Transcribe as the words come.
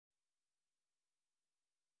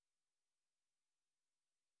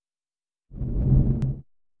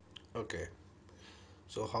Okay,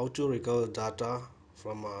 so how to recover data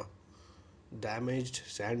from a damaged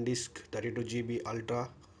Sandisk 32 GB Ultra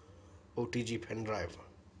OTG pen drive.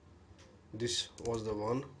 This was the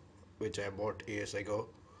one which I bought years ago.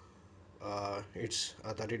 It's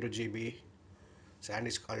a 32 GB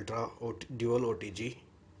Sandisk Ultra dual OTG,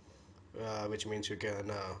 which means you can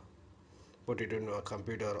put it in a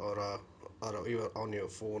computer or even on your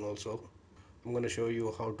phone also. I'm going to show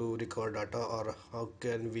you how to recover data or how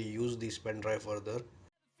can we use this pen drive further.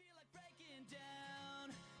 Feel like breaking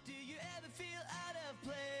down? Do you ever feel out of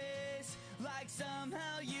place? Like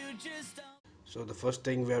somehow you just don't. So the first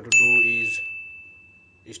thing we have to do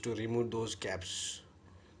is to remove those caps.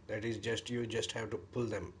 That is just you just have to pull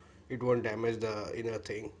them. It won't damage the inner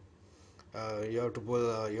thing. You have to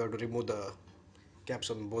remove the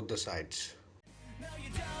caps on both the sides. No,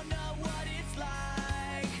 you don't know what it's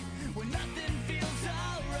like when nothing feels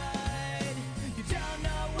alright. You don't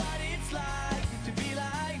know what it's like to be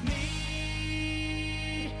like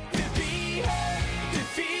me. To be hurt, to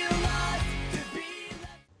feel lost, to be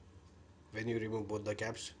left. When you remove both the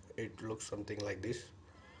caps, it looks something like this.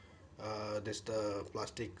 This is the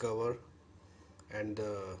plastic cover and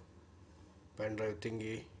the pen drive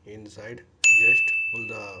thingy inside. Just pull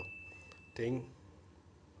the thing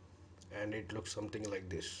and it looks something like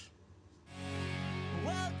this.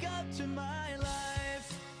 Welcome to my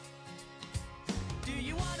life. Do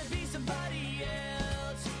you want to be somebody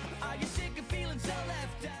else? Are you sick of feeling so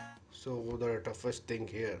left out? So the toughest thing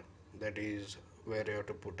here, that is where you have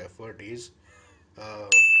to put effort, is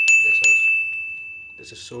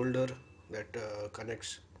there's a solder that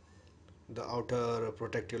connects the outer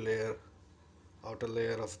layer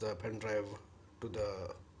of the pen drive to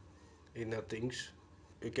the inner things.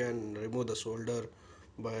 You can remove the solder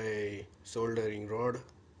by soldering rod,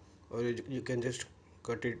 or you can just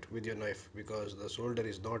cut it with your knife because the solder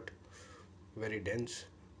is not very dense.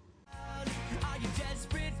 Are you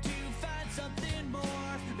desperate to find something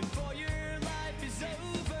more before your life is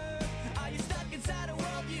over? Are you stuck inside a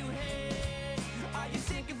world you hate? Are you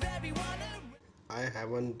sick of everyone around? I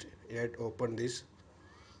haven't yet opened this.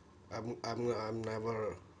 I'm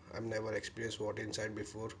never experienced what inside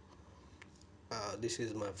before. This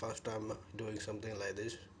is my first time doing something like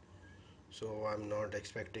this, so I'm not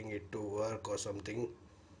expecting it to work or something.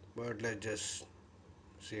 But let's just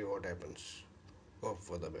see what happens. Hope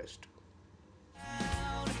for the best.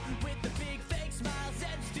 With the big fake smiles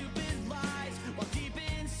and stupid lies, while deep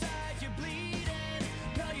inside you're bleeding.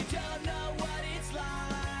 No, you don't know what it's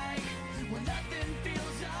like when nothing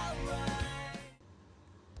feels alright.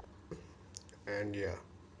 And yeah,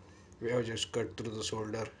 we have just cut through the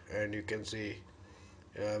solder, and you can see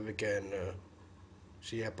we can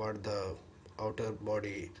see apart the outer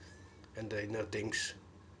body and the inner things.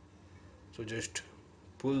 So just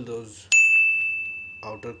pull those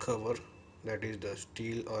outer cover, that is the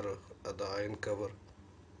steel or the iron cover,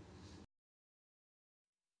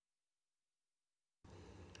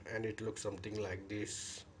 and it looks something like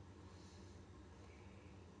this.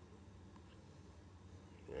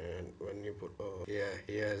 And when you put, oh yeah,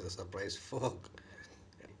 here is the surprise fork.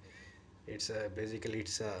 It's a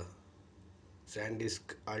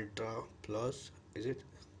Sandisk Ultra Plus, is it?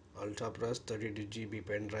 Ultra Plus 32 GB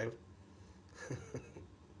pen drive.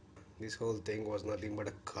 This whole thing was nothing but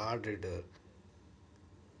a card reader,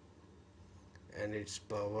 and it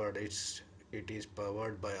is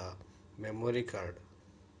powered by a memory card.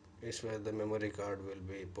 It's where the memory card will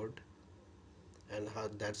be put, and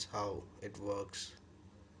that's how it works.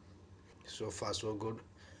 So far so good.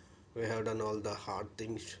 We have done all the hard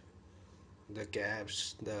things: the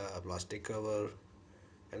caps, the plastic cover,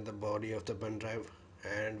 and the body of the pen drive,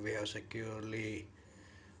 and we have securely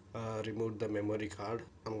removed the memory card.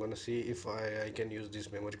 I'm gonna see if I can use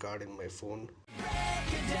this memory card in my phone.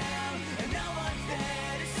 Break you down, and no one's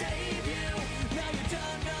there to save you. Now you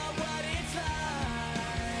don't know what it's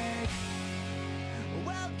like.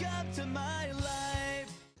 Welcome to my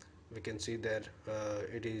life. We can see that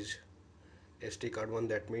it is SD card one.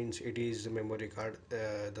 That means it is the memory card.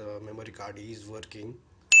 The memory card is working,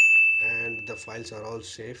 and the files are all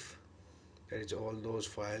safe. There is all those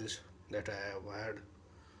files that I have had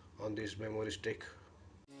on this memory stick.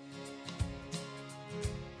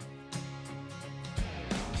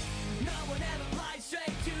 No one ever lied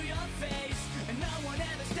straight to your face, and no one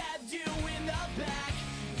ever stabbed you in the back.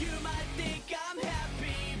 You might think I'm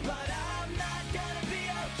happy, but I'm not gonna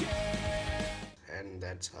be okay. And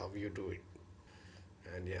that's how you do it.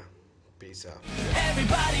 And yeah, peace out.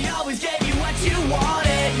 Everybody always gave you what you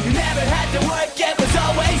wanted. You never had to work, it was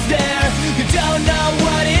always